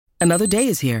Another day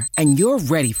is here, and you're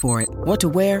ready for it. What to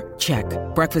wear? Check.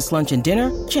 Breakfast, lunch, and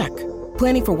dinner? Check.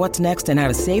 Planning for what's next and how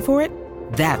to save for it?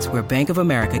 That's where Bank of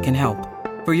America can help.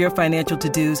 For your financial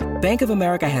to-dos, Bank of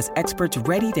America has experts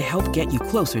ready to help get you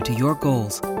closer to your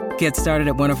goals. Get started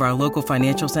at one of our local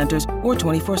financial centers or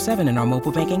 24/7 in our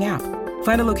mobile banking app.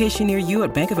 Find a location near you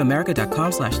at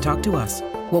bankofamerica.com/talktous.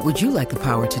 What would you like the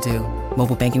power to do?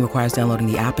 Mobile banking requires downloading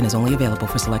the app and is only available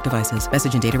for select devices.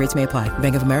 Message and data rates may apply.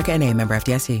 Bank of America N.A., member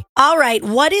FDIC. All right.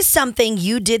 What is something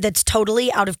you did that's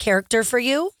totally out of character for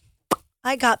you?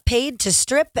 I got paid to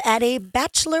strip at a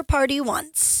bachelor party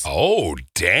once. Oh,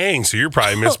 dang. So you're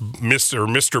probably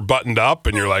Mr. Buttoned Up,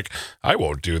 and you're like, I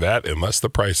won't do that unless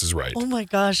the price is right. Oh, my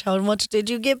gosh. How much did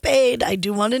you get paid? I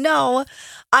do want to know.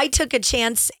 I took a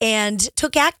chance and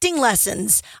took acting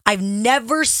lessons. I've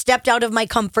never stepped out of my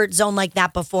comfort zone like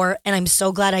that before, and I'm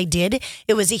so glad I did.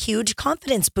 It was a huge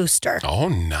confidence booster. Oh,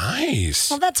 nice.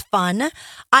 Well, that's fun.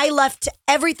 I left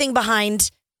everything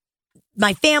behind.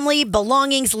 My family,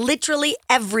 belongings, literally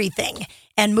everything,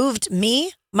 and moved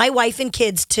me, my wife, and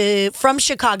kids from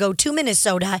Chicago to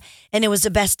Minnesota, and it was the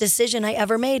best decision I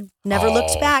ever made. Never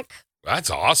looked back. That's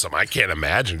awesome. I can't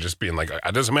imagine just being like,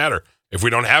 it doesn't matter. If we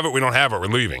don't have it, we don't have it. We're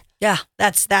leaving. Yeah,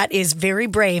 that is very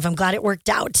brave. I'm glad it worked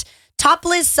out.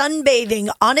 Topless sunbathing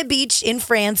on a beach in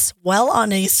France while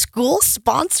on a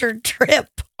school-sponsored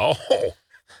trip. Oh,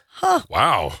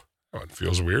 wow. Oh, it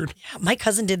feels weird. Yeah, my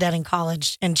cousin did that in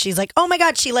college, and she's like, oh my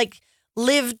God, she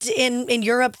lived in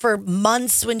Europe for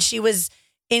months when she was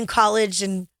in college.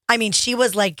 And I mean, she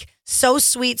was like so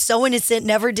sweet, so innocent,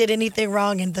 never did anything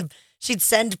wrong. And she'd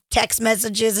send text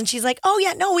messages, and she's like, oh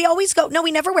yeah, no, we always go. No,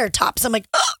 we never wear tops. I'm like,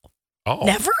 oh.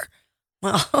 Never?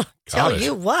 Well, tell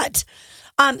you what.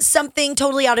 Something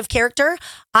totally out of character.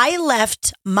 I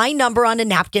left my number on a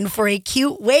napkin for a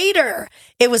cute waiter.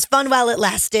 It was fun while it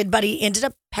lasted, but he ended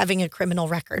up having a criminal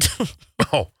record.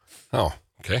 Oh,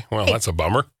 okay. Well, that's a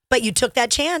bummer. But you took that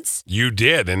chance. You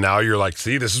did. And now you're like,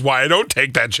 see, this is why I don't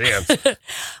take that chance.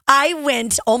 I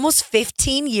went almost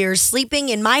 15 years sleeping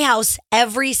in my house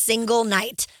every single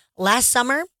night. Last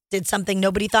summer, did something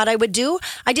nobody thought I would do.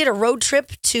 I did a road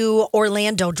trip to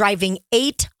Orlando, driving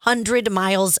 800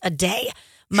 miles a day.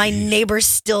 My neighbor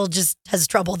still just has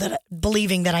trouble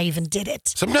believing that I even did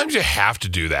it. Sometimes you have to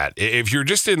do that. If you're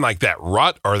just in like that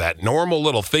rut or that normal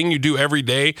little thing you do every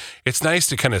day, it's nice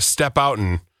to kind of step out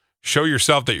and show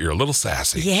yourself that you're a little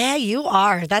sassy. Yeah, you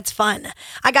are. That's fun.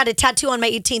 I got a tattoo on my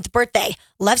 18th birthday,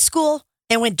 left school,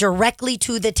 and went directly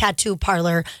to the tattoo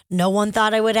parlor. No one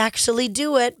thought I would actually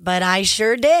do it, but I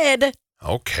sure did.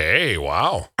 Okay,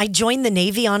 wow. I joined the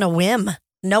Navy on a whim.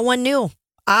 No one knew.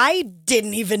 I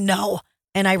didn't even know.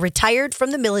 And I retired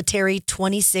from the military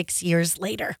 26 years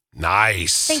later.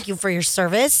 Nice. Thank you for your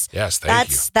service. Yes,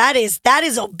 thank you. That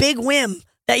is a big whim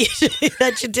that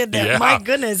you did there. Yeah. My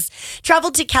goodness.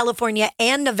 Traveled to California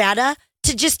and Nevada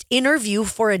to just interview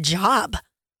for a job.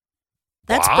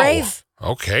 That's brave.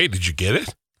 Okay, did you get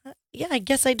it? Yeah, I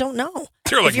guess I don't know.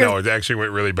 You're like, no, it actually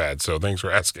went really bad, so thanks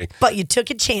for asking. But you took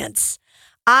a chance.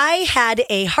 I had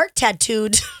a heart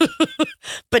tattooed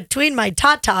between my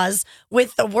tatas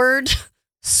with the word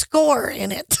score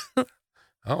in it.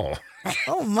 Oh.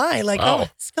 Oh my,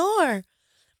 score.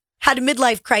 Had a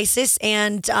midlife crisis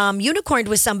and unicorned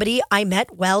with somebody I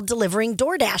met while delivering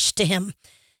DoorDash to him.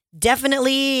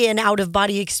 Definitely an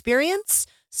out-of-body experience.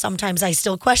 Sometimes I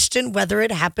still question whether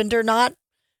it happened or not.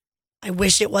 I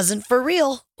wish it wasn't for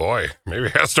real. Boy,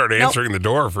 maybe I'll start answering the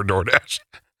door for DoorDash.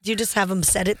 Do you just have them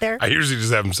set it there? I usually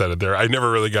just have them set it there. I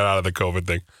never really got out of the COVID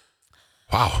thing.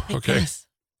 Wow, okay.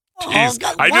 Oh,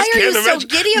 God. Why are you so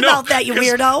giddy about that, you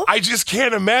weirdo? I just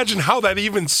can't imagine how that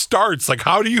even starts. Like,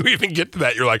 how do you even get to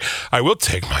that? You're like, I will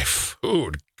take my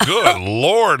food. Good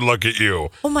Lord, look at you.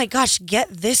 Oh, my gosh, get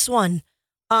this one.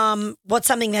 What's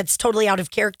something that's totally out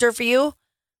of character for you?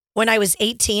 When I was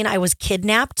 18, I was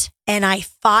kidnapped, and I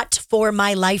fought for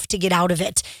my life to get out of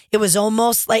it. It was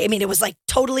almost like, it was like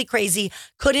totally crazy.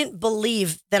 Couldn't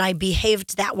believe that I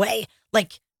behaved that way.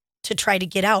 Like, to try to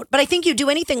get out. But I think you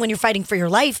do anything when you're fighting for your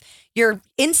life, your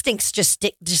instincts just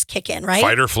kick in, right?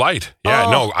 Fight or flight.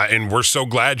 Yeah, and we're so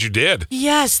glad you did.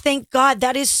 Yes, thank God.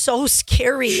 That is so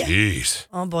scary. Jeez.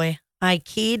 Oh, boy. I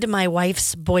keyed my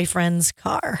wife's boyfriend's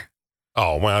car.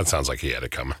 Oh, well, that sounds like he had it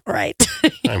coming. Right.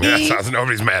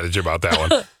 Nobody's mad at you about that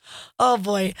one. Oh,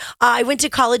 boy. I went to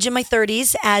college in my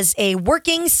 30s as a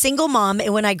working single mom.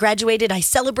 And when I graduated, I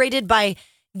celebrated by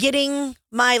getting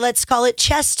my, let's call it,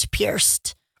 chest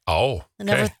pierced. Oh,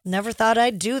 okay. I never thought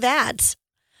I'd do that.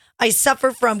 I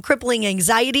suffer from crippling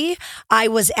anxiety. I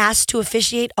was asked to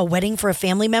officiate a wedding for a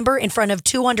family member in front of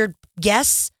 200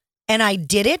 guests, and I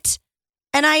did it.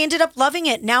 And I ended up loving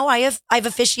it. Now I've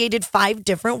officiated 5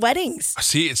 different weddings.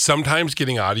 See, it's sometimes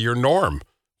getting out of your norm.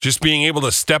 Just being able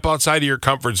to step outside of your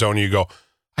comfort zone. You go,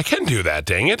 I can do that,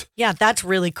 dang it. Yeah, that's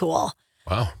really cool.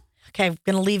 Wow. Okay, I'm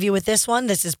going to leave you with this one.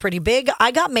 This is pretty big.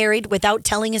 I got married without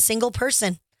telling a single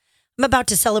person. I'm about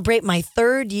to celebrate my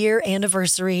 3rd year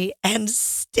anniversary and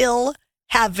still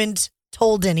haven't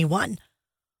told anyone.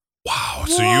 Wow.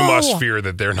 So you must fear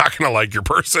that they're not going to like your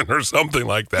person or something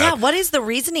like that. Yeah, what is the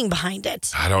reasoning behind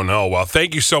it? I don't know. Well,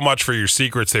 thank you so much for your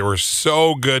secrets. They were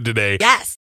so good today. Yes.